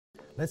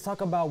Let's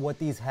talk about what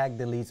these hack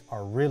deletes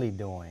are really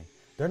doing.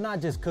 They're not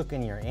just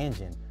cooking your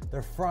engine,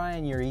 they're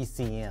frying your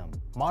ECM.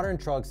 Modern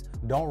trucks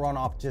don't run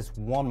off just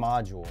one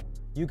module.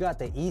 You got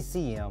the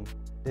ECM,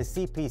 the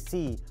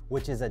CPC,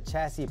 which is a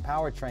chassis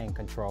powertrain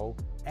control,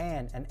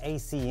 and an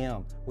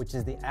ACM, which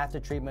is the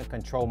aftertreatment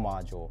control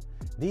module.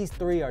 These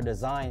three are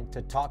designed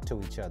to talk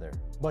to each other.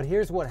 But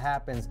here's what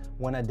happens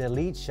when a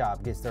delete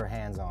shop gets their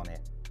hands on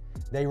it.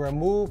 They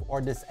remove or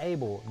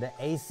disable the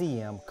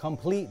ACM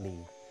completely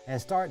and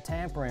start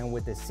tampering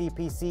with the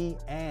CPC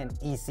and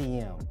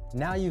ECM.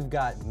 Now you've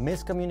got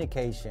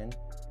miscommunication,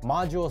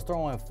 modules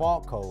throwing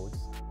fault codes,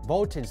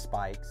 voltage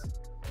spikes,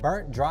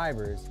 burnt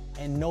drivers,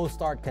 and no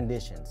start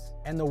conditions.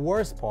 And the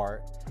worst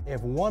part,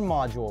 if one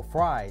module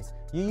fries,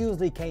 you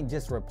usually can't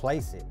just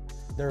replace it.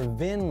 They're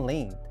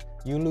VIN-linked.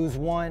 You lose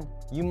one,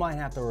 you might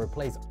have to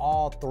replace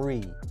all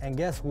three. And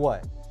guess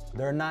what?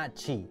 They're not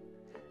cheap.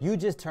 You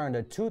just turned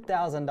a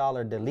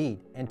 $2,000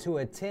 delete into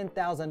a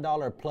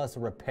 $10,000 plus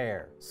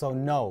repair. So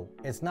no,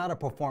 it's not a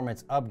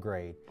performance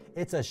upgrade.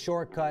 It's a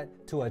shortcut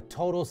to a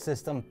total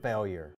system failure.